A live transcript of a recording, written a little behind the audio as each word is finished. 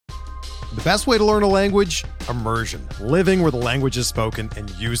The best way to learn a language? Immersion. Living where the language is spoken and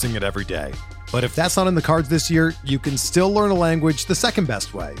using it every day. But if that's not in the cards this year, you can still learn a language the second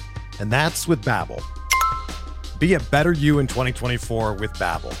best way, and that's with Babbel. Be a better you in 2024 with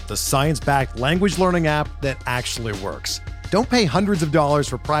Babbel, the science-backed language learning app that actually works. Don't pay hundreds of dollars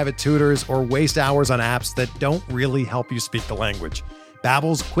for private tutors or waste hours on apps that don't really help you speak the language.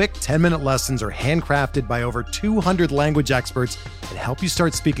 Babbel's quick 10-minute lessons are handcrafted by over 200 language experts that help you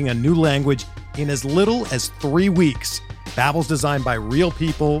start speaking a new language in as little as 3 weeks. Babbel's designed by real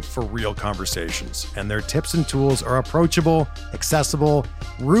people for real conversations, and their tips and tools are approachable, accessible,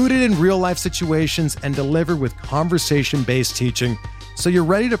 rooted in real-life situations, and delivered with conversation-based teaching, so you're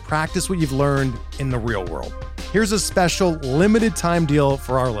ready to practice what you've learned in the real world. Here's a special limited-time deal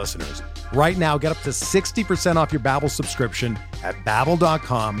for our listeners. Right now, get up to 60% off your Babbel subscription at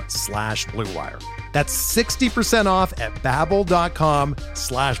babbel.com/Blue Wire. That's 60% off at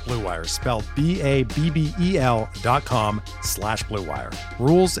babbel.com/Blue Wire, spelled BABBEL.com/Blue Wire.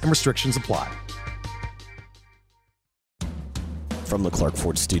 Rules and restrictions apply. From the Clark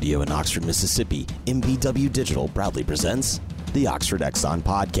Ford Studio in Oxford, Mississippi, MVW Digital proudly presents the Oxford Exxon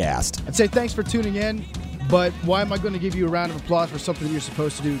Podcast. I'd say thanks for tuning in. But why am I going to give you a round of applause for something that you're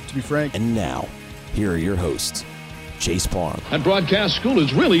supposed to do, to be frank? And now, here are your hosts, Chase Parham. That broadcast school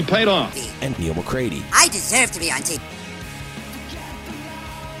has really paid off. And Neil McCready. I deserve to be on TV.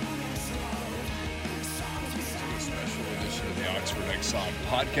 Special edition of the Oxford Exxon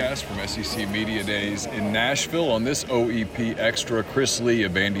Podcast from SEC Media Days in Nashville. On this OEP Extra, Chris Lee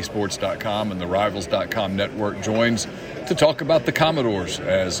of VandySports.com and the Rivals.com network joins to talk about the Commodores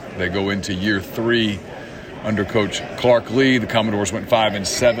as they go into year 3 under Coach Clark Lee. The Commodores went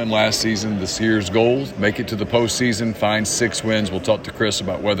 5-7 last season. This year's goal, make it to the postseason, find 6 wins. We'll talk to Chris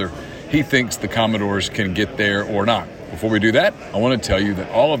about whether he thinks the Commodores can get there or not. Before we do that, I want to tell you that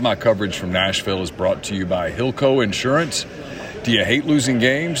all of my coverage from Nashville is brought to you by Hilco Insurance. Do you hate losing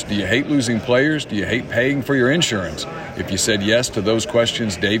games? Do you hate losing players? Do you hate paying for your insurance? If you said yes to those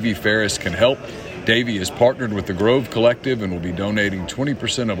questions, Davey Ferris can help. Davey is partnered with the Grove Collective and will be donating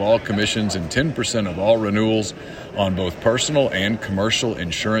 20% of all commissions and 10% of all renewals on both personal and commercial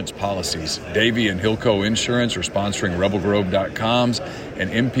insurance policies. Davey and Hilco Insurance are sponsoring RebelGrove.com's and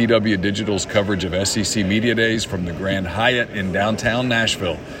MPW Digital's coverage of SEC Media Days from the Grand Hyatt in downtown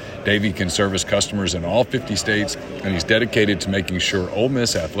Nashville. Davey can service customers in all 50 states, and he's dedicated to making sure Ole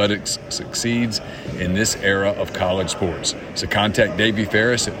Miss athletics succeeds in this era of college sports. So contact Davey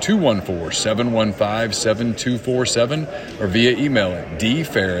Ferris at 214-715-7247 or via email at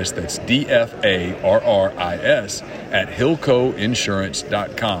dferris, that's DFARRIS, at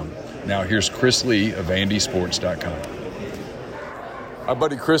hillcoinsurance.com. Now here's Chris Lee of VandySports.com. Our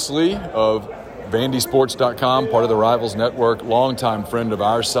buddy Chris Lee of VandySports.com, part of the Rivals Network, longtime friend of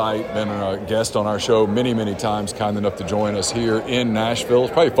our site, been a guest on our show many, many times, kind enough to join us here in Nashville.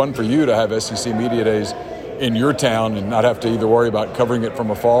 It's probably fun for you to have SEC Media Days in your town and not have to either worry about covering it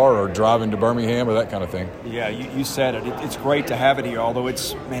from afar or driving to Birmingham or that kind of thing. Yeah, you said it. It's great to have it here, although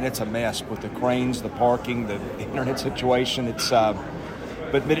it's a mess with the cranes, the parking, the internet situation. But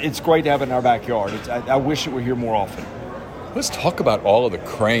it's great to have it in our backyard. I wish it were here more often. Let's talk about all of the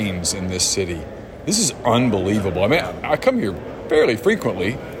cranes in this city. This is unbelievable. I mean, I come here fairly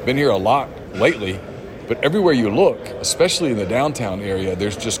frequently, been here a lot lately, but everywhere you look, especially in the downtown area,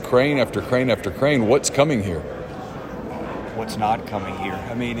 there's just crane after crane after crane. What's coming here? What's not coming here?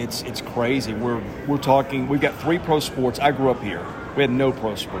 I mean, it's crazy. We're talking, we've got 3 pro sports. I grew up here. We had no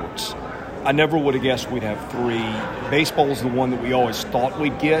pro sports. I never would have guessed we'd have 3. Baseball is the one that we always thought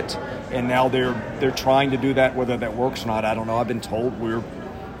we'd get, and now they're trying to do that. Whether that works or not, I don't know. I've been told we're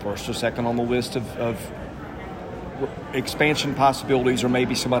first or second on the list of expansion possibilities, or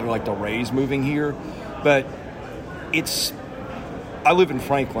maybe somebody like the Rays moving here. But I live in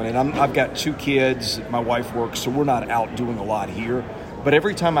Franklin, and I've got 2 kids. My wife works, so we're not out doing a lot here. But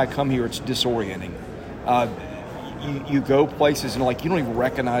every time I come here, it's disorienting. You go places and you don't even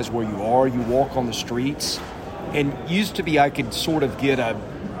recognize where you are. You walk on the streets, and used to be I could sort of get a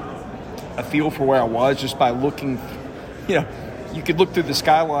feel for where I was just by looking. You could look through the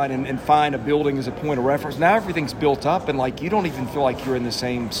skyline and find a building as a point of reference. Now everything's built up, and you don't even feel like you're in the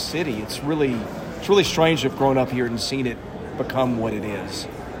same city. It's really strange to have grown up here and seen it become what it is.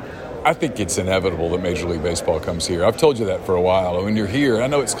 I think it's inevitable that Major League Baseball comes here. I've told you that for a while. When you're here, I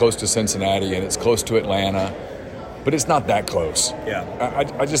know it's close to Cincinnati and it's close to Atlanta, but it's not that close. Yeah.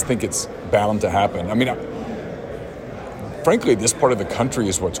 I just think it's bound to happen. I mean, frankly, this part of the country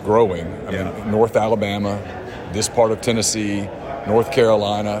is what's growing. I mean, North Alabama, this part of Tennessee, North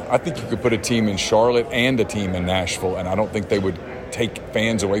Carolina. I think you could put a team in Charlotte and a team in Nashville, and I don't think they would take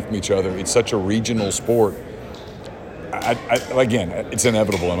fans away from each other. It's such a regional sport. Again, it's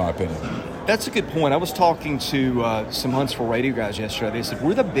inevitable in my opinion. That's a good point. I was talking to some Huntsville radio guys yesterday. They said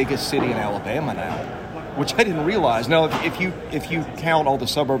we're the biggest city in Alabama now, which I didn't realize. Now, if you count all the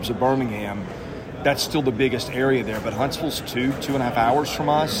suburbs of Birmingham, that's still the biggest area there. But Huntsville's 2.5 hours from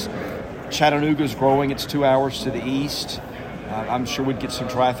us. Chattanooga's growing. It's 2 hours to the east. I'm sure we'd get some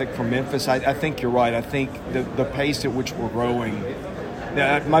traffic from Memphis. I think you're right. I think the pace at which we're growing.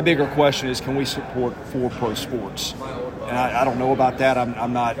 My bigger question is, can we support 4 pro sports? And I don't know about that.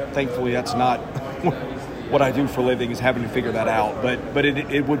 I'm not. Thankfully, that's not what I do for a living, is having to figure that out. But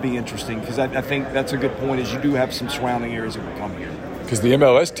it would be interesting, because I think that's a good point. Is you do have some surrounding areas that will come here. Because the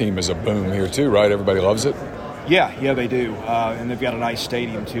MLS team is a boom here too, right? Everybody loves it. Yeah, they do, and they've got a nice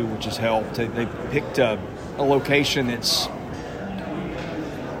stadium too, which has helped. They picked a location that's.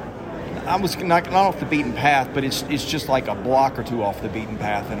 I was not off the beaten path, but it's just like a block or two off the beaten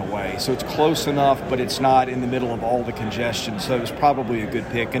path in a way. So it's close enough, but it's not in the middle of all the congestion. So it's probably a good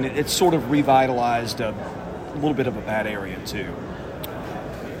pick, and it's sort of revitalized a little bit of a bad area too.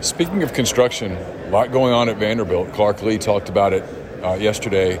 Speaking of construction, a lot going on at Vanderbilt. Clark Lee talked about it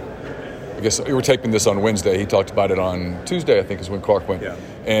yesterday. I guess we were taping this on Wednesday. He talked about it on Tuesday, I think, is when Clark went. Yeah.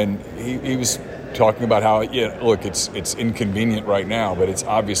 And he was talking about how, look, it's inconvenient right now, but it's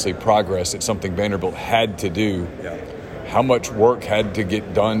obviously progress. It's something Vanderbilt had to do. Yeah. How much work had to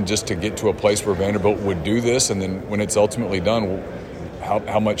get done just to get to a place where Vanderbilt would do this, and then when it's ultimately done,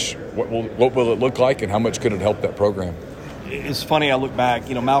 how much? What will it look like, and how much could it help that program? It's funny, I look back,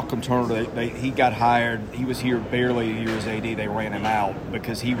 Malcolm Turner, he got hired. He was here barely a year as AD. They ran him out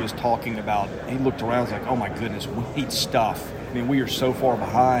because he was talking about, he looked around, was like, oh my goodness, we need stuff. I mean, we are so far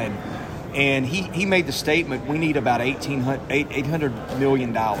behind. And he made the statement, we need about $800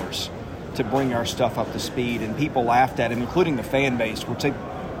 million to bring our stuff up to speed. And people laughed at him, including the fan base, which they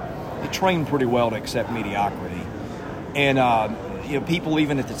trained pretty well to accept mediocrity. And people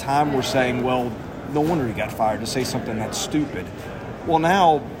even at the time were saying, well, no wonder he got fired, to say something that's stupid. Well,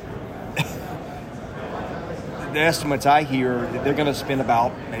 now, the estimates I hear, they're going to spend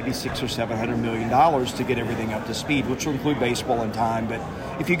about maybe $600 or $700 million to get everything up to speed, which will include baseball and time. But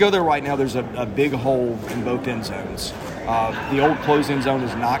if you go there right now, there's a big hole in both end zones. The old closed end zone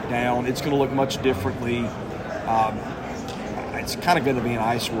is knocked down. It's going to look much differently. It's kind of going to be an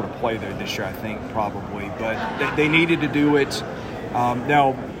eyesore to play there this year, I think, probably. But they needed to do it.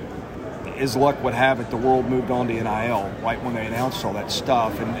 Now, as luck would have it, the world moved on to NIL right when they announced all that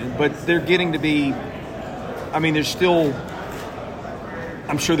stuff. But they're getting to be, there's still,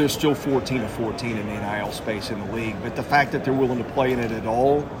 I'm sure there's still 14 of 14 in the NIL space in the league. But the fact that they're willing to play in it at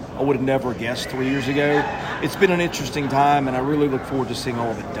all, I would have never guessed 3 years ago. It's been an interesting time, and I really look forward to seeing all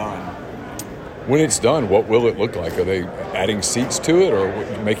of it done. When it's done, what will it look like? Are they adding seats to it,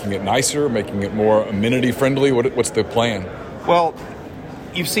 or making it nicer, making it more amenity-friendly? What's the plan? Well,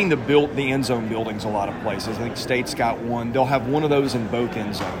 you've seen the end zone buildings a lot of places. I think State's got one. They'll have one of those in both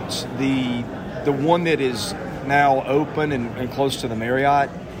end zones. The one that is now open and close to the Marriott,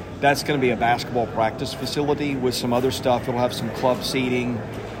 that's going to be a basketball practice facility with some other stuff. It'll have some club seating,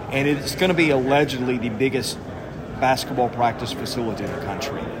 and it's going to be allegedly the biggest basketball practice facility in the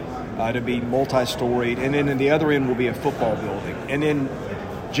country. It'll be multi-storied, and then in the other end will be a football building. And then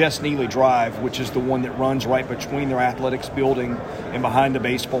Jess Neely Drive, which is the one that runs right between their athletics building and behind the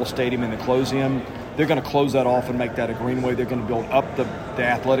baseball stadium and the close-in. They're going to close that off and make that a greenway. They're going to build up the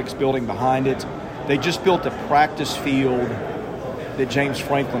athletics building behind it. They just built a practice field that James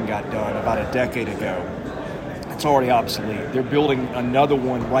Franklin got done about a decade ago. It's already obsolete. They're building another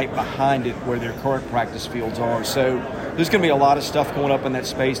one right behind it where their current practice fields are. So there's going to be a lot of stuff going up in that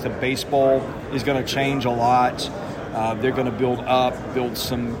space. The baseball is going to change a lot. They're going to build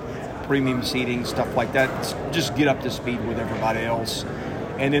some premium seating, stuff like that. Just get up to speed with everybody else.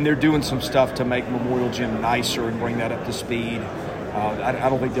 And then they're doing some stuff to make Memorial Gym nicer and bring that up to speed. I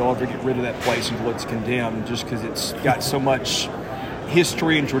don't think they'll ever get rid of that place until it's condemned, just because it's got so much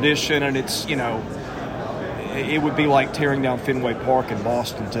history and tradition, and it's, it would be like tearing down Fenway Park in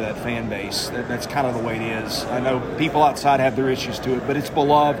Boston to that fan base. That's kind of the way it is. I know people outside have their issues to it, but it's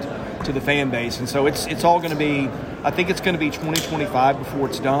beloved to the fan base. And so it's all going to be, I think it's going to be 2025 before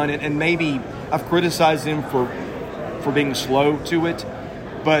it's done. And maybe I've criticized them for being slow to it.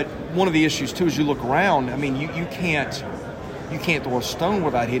 But one of the issues, too, is you look around, you can't throw a stone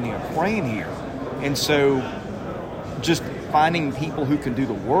without hitting a crane here. And so just finding people who can do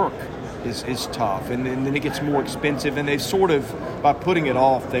the work is tough. And then it gets more expensive. And they've sort of, by putting it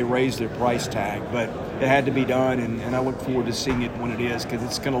off, they raised their price tag. But it had to be done, and I look forward to seeing it when it is, because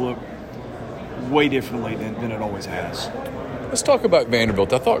it's going to look way differently than it always has. Let's talk about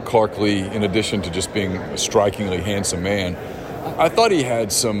Vanderbilt. I thought Clark Lee, in addition to just being a strikingly handsome man, I thought he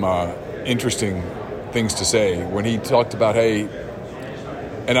had some interesting things to say when he talked about, hey,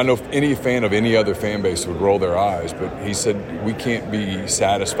 and I know any fan of any other fan base would roll their eyes, but he said we can't be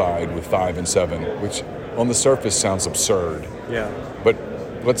satisfied with 5-7, which on the surface sounds absurd. Yeah. But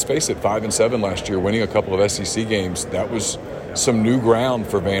let's face it, 5-7 last year, winning a couple of SEC games, that was some new ground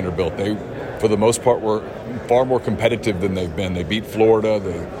for Vanderbilt. They, for the most part, were far more competitive than they've been. They beat Florida.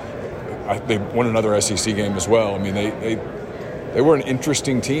 They won another SEC game as well. I mean, they were an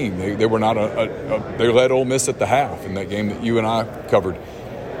interesting team. They were not they led Ole Miss at the half in that game that you and I covered.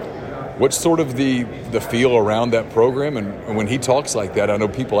 What's sort of the feel around that program? And when he talks like that, I know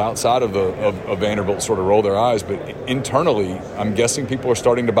people outside of Vanderbilt sort of roll their eyes, but internally, I'm guessing people are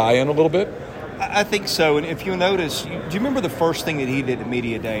starting to buy in a little bit? I think so. And if you notice, do you remember the first thing that he did at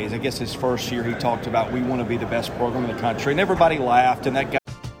Media Days? I guess his first year he talked about we want to be the best program in the country. And everybody laughed, and that guy.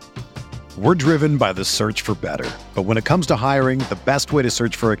 We're driven by the search for better. But when it comes to hiring, the best way to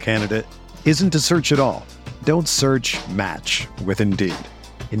search for a candidate isn't to search at all. Don't search, match with Indeed.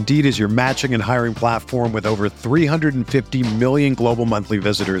 Indeed is your matching and hiring platform with over 350 million global monthly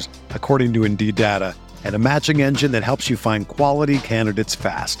visitors, according to Indeed data, and a matching engine that helps you find quality candidates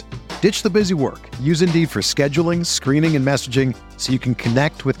fast. Ditch the busy work. Use Indeed for scheduling, screening, and messaging so you can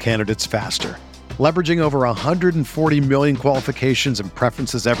connect with candidates faster. Leveraging over 140 million qualifications and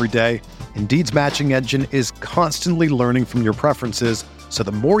preferences every day, Indeed's matching engine is constantly learning from your preferences, so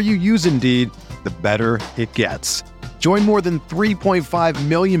the more you use Indeed, the better it gets. Join more than 3.5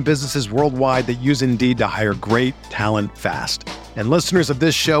 million businesses worldwide that use Indeed to hire great talent fast. And listeners of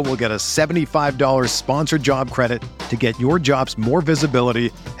this show will get a $75 sponsored job credit to get your jobs more visibility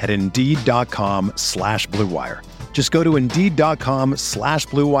at Indeed.com/Blue Wire. Just go to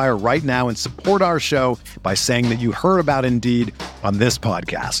Indeed.com/Blue Wire right now and support our show by saying that you heard about Indeed on this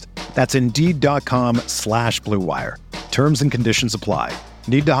podcast. That's Indeed.com/Blue Wire. Terms and conditions apply.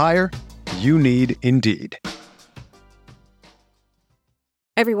 Need to hire? You need Indeed.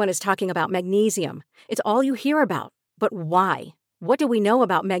 Everyone is talking about magnesium. It's all you hear about. But why? What do we know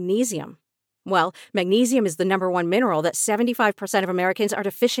about magnesium? Well, magnesium is the #1 mineral that 75% of Americans are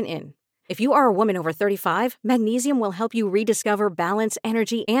deficient in. If you are a woman over 35, magnesium will help you rediscover balance,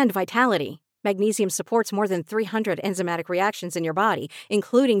 energy, and vitality. Magnesium supports more than 300 enzymatic reactions in your body,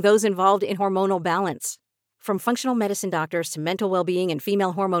 including those involved in hormonal balance. From functional medicine doctors to mental well-being and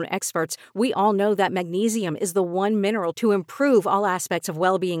female hormone experts, we all know that magnesium is the one mineral to improve all aspects of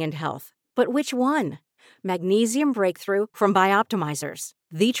well-being and health. But which one? Magnesium Breakthrough from Bioptimizers,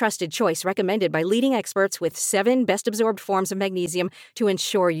 the trusted choice recommended by leading experts with 7 best-absorbed forms of magnesium to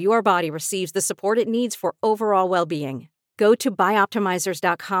ensure your body receives the support it needs for overall well-being. Go to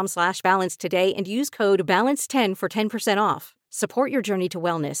bioptimizers.com/balance today and use code BALANCE10 for 10% off. Support your journey to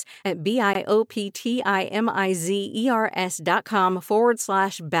wellness at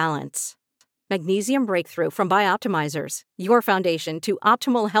bioptimizers.com/balance. Magnesium Breakthrough from Bioptimizers, your foundation to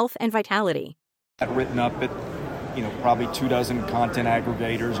optimal health and vitality. Written up at, probably 24 content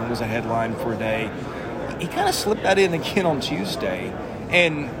aggregators and was a headline for a day. He kind of slipped that in again on Tuesday.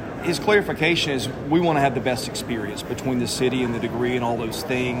 And his clarification is we want to have the best experience between the city and the degree and all those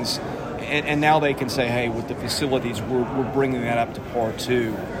things. And now they can say, hey, with the facilities, we're bringing that up to par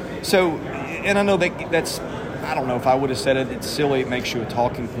too. So, and I know that's, I don't know if I would have said it, it's silly, it makes you a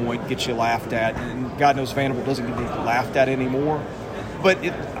talking point, gets you laughed at, and God knows Vanderbilt doesn't get laughed at anymore. But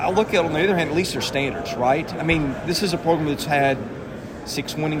I look at it on the other hand, at least their standards, right? I mean, this is a program that's had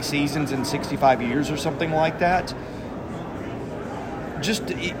 6 winning seasons in 65 years or something like that.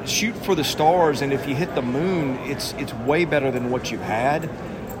 Just shoot for the stars, and if you hit the moon, it's way better than what you had.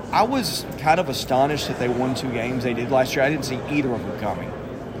 I was kind of astonished that they won 2 games they did last year. I didn't see either of them coming.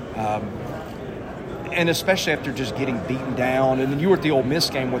 And especially after just getting beaten down. And then you were at the Ole Miss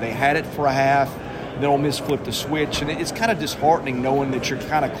game where they had it for a half, and then Ole Miss flipped the switch. And it's kind of disheartening knowing that you're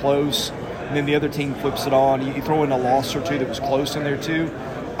kind of close, and then the other team flips it on. You throw in a loss or two that was close in there too.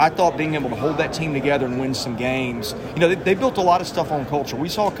 I thought being able to hold that team together and win some games, they built a lot of stuff on culture. We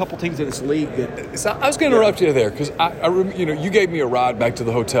saw a couple teams in this league that. So I was going to interrupt you there because you gave me a ride back to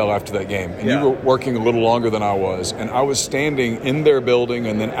the hotel after that game, and you were working a little longer than I was, and I was standing in their building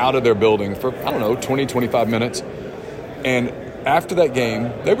and then out of their building for 20, 25 minutes, and after that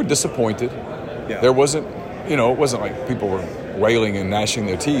game, they were disappointed. Yeah. There wasn't, it wasn't like people were wailing and gnashing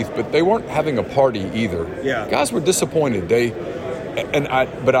their teeth, but they weren't having a party either. Yeah, guys were disappointed.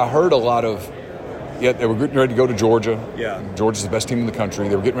 But I heard a lot of, they were getting ready to go to Georgia. Yeah. Georgia's the best team in the country.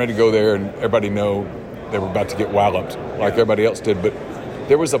 They were getting ready to go there, and everybody know they were about to get walloped like everybody else did. But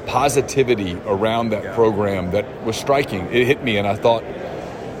there was a positivity around that program that was striking. It hit me, and I thought,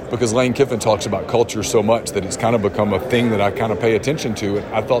 because Lane Kiffin talks about culture so much that it's kind of become a thing that I kind of pay attention to.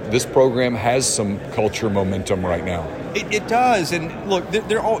 I thought this program has some culture momentum right now. It does, and look,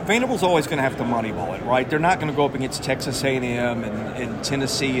 Vanderbilt's always going to have to moneyball it, right? They're not going to go up against Texas A&M and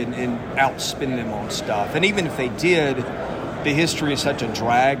Tennessee and outspin them on stuff. And even if they did, the history is such a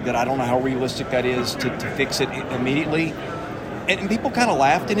drag that I don't know how realistic that is to fix it immediately. And people kind of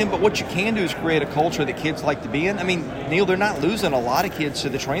laughed at him, but what you can do is create a culture that kids like to be in. I mean, Neil, they're not losing a lot of kids to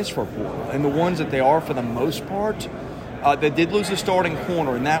the transfer portal. And the ones that they are, for the most part, they did lose a starting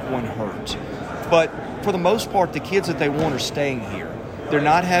corner, and that one hurt. But for the most part, the kids that they want are staying here. They're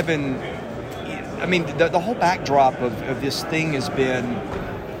not having – I mean, the whole backdrop of this thing has been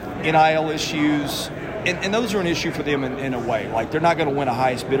NIL issues, and those are an issue for them in a way. Like, they're not going to win a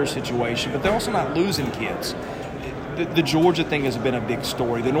highest bidder situation, but they're also not losing kids. The Georgia thing has been a big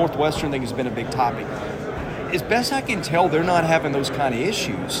story. The Northwestern thing has been a big topic. As best I can tell, they're not having those kind of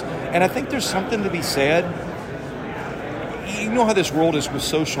issues. And I think there's something to be said. You know how this world is with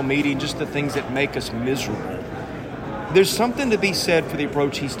social media and just the things that make us miserable. There's something to be said for the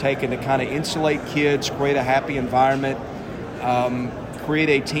approach he's taken to kind of insulate kids, create a happy environment, create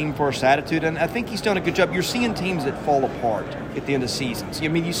a team-first attitude. And I think he's done a good job. You're seeing teams that fall apart at the end of seasons. I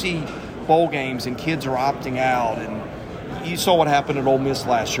mean, you see bowl games and kids are opting out, and you saw what happened at Ole Miss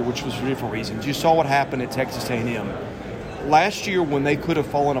last year, which was for different reasons. You saw what happened at Texas A&M. Last year, when they could have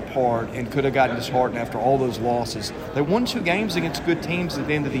fallen apart and could have gotten disheartened after all those losses, they won 2 games against good teams at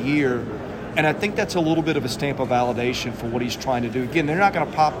the end of the year, and I think that's a little bit of a stamp of validation for what he's trying to do. Again, they're not going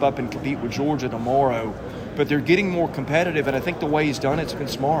to pop up and compete with Georgia tomorrow, but they're getting more competitive, and I think the way he's done it's been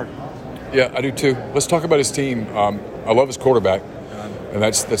smart. Yeah, I do too. Let's talk about his team. I love his quarterback, and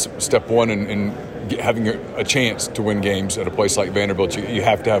that's step one in having a chance to win games at a place like Vanderbilt. You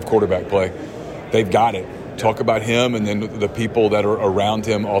have to have quarterback play. They've got it. Talk about him and then the people that are around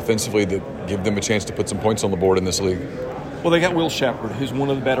him offensively that give them a chance to put some points on the board in this league. Well, they got Will Shepard, who's one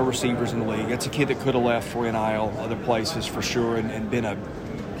of the better receivers in the league. That's a kid that could have left for NIL, other places for sure,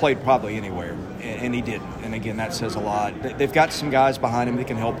 and played probably anywhere, and he didn't. And again, that says a lot. They've got some guys behind him that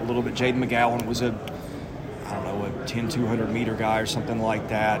can help a little bit. Jaden McGowan was a 10, 200-meter guy or something like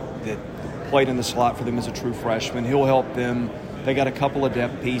that played in the slot for them as a true freshman. He'll help them. They got a couple of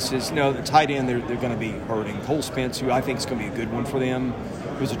depth pieces. The tight end, they're going to be hurting. Cole Spence, who I think is going to be a good one for them,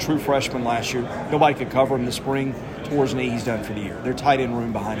 he was a true freshman last year. Nobody could cover him this spring. Tore his knee, he's done for the year. Their tight end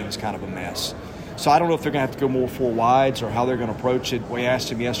room behind him is kind of a mess. So I don't know if they're going to have to go more 4 wides or how they're going to approach it. We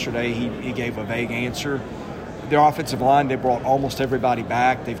asked him yesterday. He gave a vague answer. Their offensive line, they brought almost everybody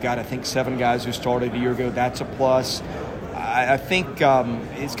back. They've got, I think, 7 guys who started a year ago. That's a plus. I think it's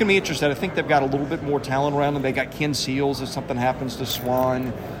going to be interesting. I think they've got a little bit more talent around them. They got Ken Seals if something happens to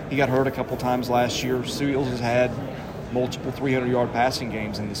Swan. He got hurt a couple times last year. Seals has had multiple 300-yard passing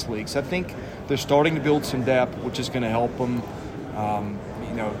games in this league. So I think they're starting to build some depth, which is going to help them.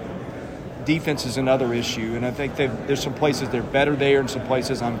 Defense is another issue, and I think there's some places they're better there and some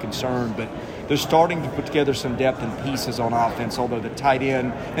places I'm concerned. But they're starting to put together some depth and pieces on offense, although the tight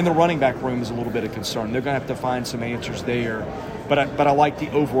end and the running back room is a little bit of concern. They're going to have to find some answers there. But I like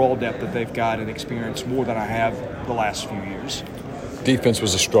the overall depth that they've got and experience more than I have the last few years. Defense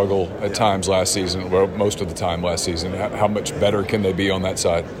was a struggle at times last season, well, most of the time last season. How much better can they be on that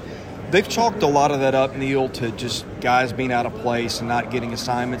side? They've chalked a lot of that up, Neil, to just guys being out of place and not getting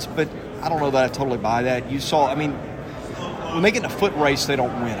assignments. But I don't know that I totally buy that. You saw, when they get in a foot race, they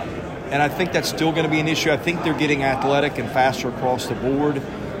don't win them. And I think that's still going to be an issue. I think they're getting athletic and faster across the board.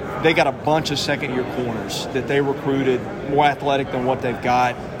 They got a bunch of second-year corners that they recruited, more athletic than what they've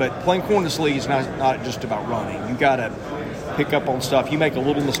got. But playing corner in this league is not just about running. You got to pick up on stuff. You make a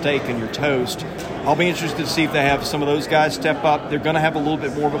little mistake and you're toast. I'll be interested to see if they have some of those guys step up. They're going to have a little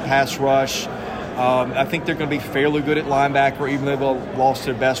bit more of a pass rush. I think they're going to be fairly good at linebacker, even though they lost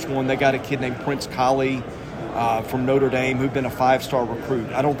their best one. They got a kid named Prince Colley from Notre Dame who'd been a 5-star recruit.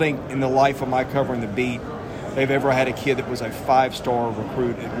 I don't think in the life of my covering the beat they've ever had a kid that was a 5-star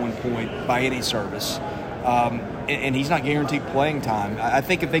recruit at one point by any service. And he's not guaranteed playing time. I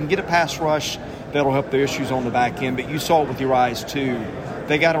think if they can get a pass rush, that'll help their issues on the back end. But you saw it with your eyes too.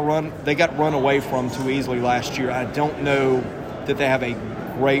 They got run away from too easily last year. I don't know that they have a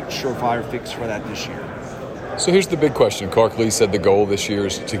great surefire fix for that this year. So here's the big question. Clark Lee said the goal this year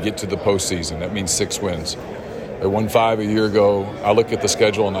is to get to the postseason. That means 6 wins. They won 5 a year ago. I look at the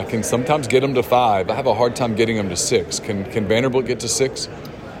schedule and I can sometimes get them to 5. I have a hard time getting them to 6. Can Vanderbilt get to 6?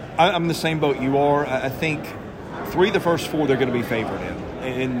 I'm in the same boat you are. I think 3 of the first 4 they're going to be favored in.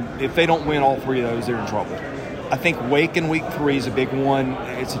 And if they don't win all 3 of those, they're in trouble. I think Wake in week 3 is a big one.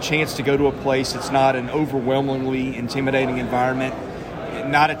 It's a chance to go to a place that's not an overwhelmingly intimidating environment,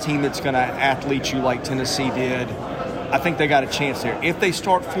 not a team that's going to athlete you like Tennessee did. I think they got a chance there. If they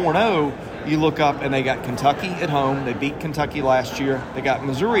start 4-0, you look up and they got Kentucky at home. They beat Kentucky last year. They got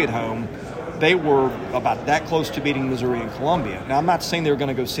Missouri at home. They were about that close to beating Missouri and Columbia. Now, I'm not saying they're going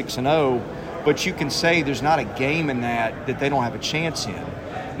to go 6-0, but you can say there's not a game in that they don't have a chance in.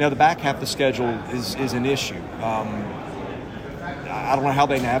 Now, the back half of the schedule is an issue. I don't know how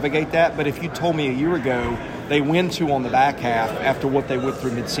they navigate that, but if you told me a year ago they win 2 on the back half after what they went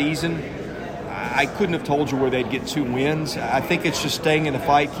through midseason, I couldn't have told you where they'd get 2 wins. I think it's just staying in the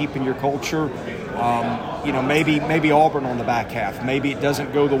fight, keeping your culture. Maybe Auburn on the back half. Maybe it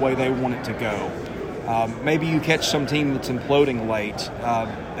doesn't go the way they want it to go. Maybe you catch some team that's imploding late.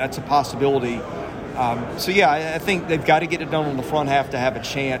 That's a possibility. I think they've got to get it done on the front half to have a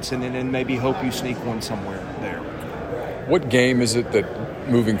chance, and then maybe hope you sneak one somewhere there. What game is it that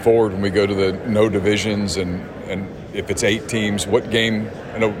moving forward when we go to the no divisions and if it's 8 teams, what game,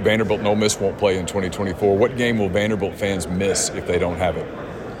 I know Vanderbilt and Ole Miss won't play in 2024, what game will Vanderbilt fans miss if they don't have it?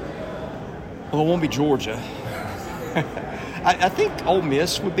 Well, it won't be Georgia. I think Ole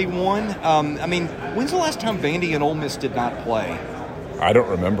Miss would be one. When's the last time Vandy and Ole Miss did not play? I don't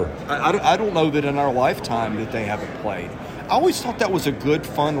remember. I don't know that in our lifetime that they haven't played. I always thought that was a good,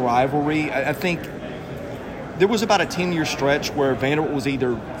 fun rivalry. I think there was about a 10-year stretch where Vanderbilt was either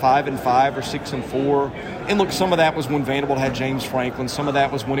 5-5 or 6-4. And look, some of that was when Vanderbilt had James Franklin. Some of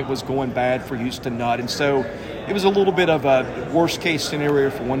that was when it was going bad for Houston Nutt. And so it was a little bit of a worst-case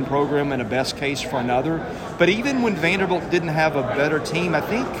scenario for one program and a best case for another. But even when Vanderbilt didn't have a better team, I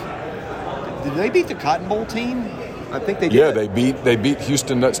think, did they beat the Cotton Bowl team? I think they did. Yeah, they beat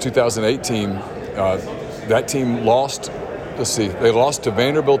Houston Nutt's 2008 team. That team lost. They lost to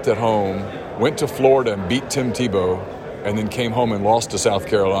Vanderbilt at home, went to Florida and beat Tim Tebow, and then came home and lost to South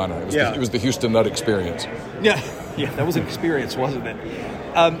Carolina. It was the Houston Nutt experience. Yeah, that was an experience, wasn't it?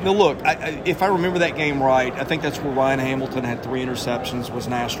 Now, look, if I remember that game right, I think that's where Ryan Hamilton had 3 interceptions, was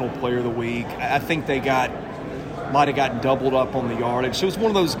National Player of the Week. I think they might have gotten doubled up on the yardage. So it was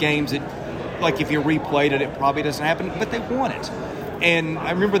one of those games that, like, if you replayed it, it probably doesn't happen, but they won it. And I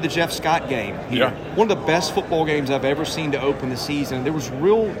remember the Jeff Scott game here. Yeah. One of the best football games I've ever seen to open the season. There was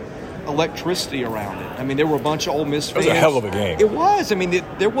real electricity around it. I mean, there were a bunch of Ole Miss fans. It was a hell of a game. It was. I mean,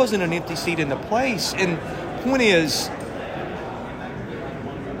 there wasn't an empty seat in the place. And the point is,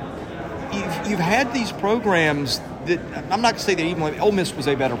 you've had these programs that, I'm not going to say that even Ole Miss was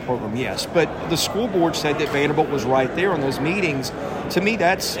a better program, yes, but the school board said that Vanderbilt was right there in those meetings. To me,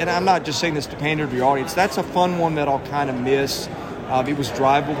 that's, and I'm not just saying this to pander to your audience, that's a fun one that I'll kind of miss. It was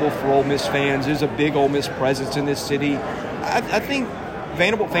drivable for Ole Miss fans. There's a big Ole Miss presence in this city. I think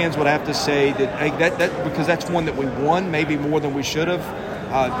Vanderbilt fans would have to say that, hey, that because that's one that we won, maybe more than we should have.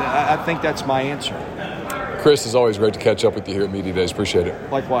 I think that's my answer. Chris, it's always great to catch up with you here at Media Days. Appreciate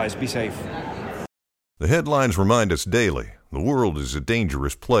it. Likewise. Be safe. The headlines remind us daily the world is a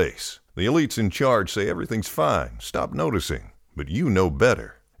dangerous place. The elites in charge say everything's fine. Stop noticing. But you know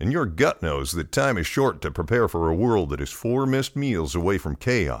better. And your gut knows that time is short to prepare for a world that is 4 missed meals away from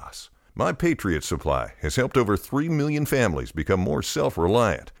chaos. My Patriot Supply has helped over 3 million families become more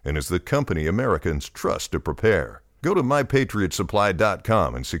self-reliant and is the company Americans trust to prepare. Go to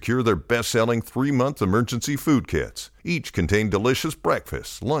MyPatriotSupply.com and secure their best-selling 3-month emergency food kits. Each contain delicious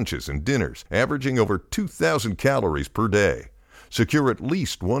breakfasts, lunches, and dinners, averaging over 2,000 calories per day. Secure at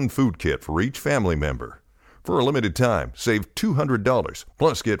least 1 food kit for each family member. For a limited time, save $200,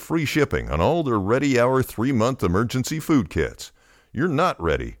 plus get free shipping on all their Ready Hour 3-month emergency food kits. You're not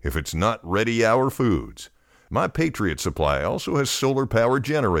ready if it's not Ready Hour Foods. My Patriot Supply also has solar-powered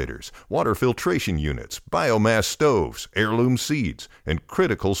generators, water filtration units, biomass stoves, heirloom seeds, and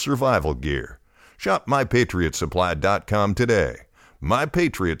critical survival gear. Shop MyPatriotSupply.com today.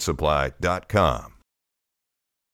 MyPatriotSupply.com.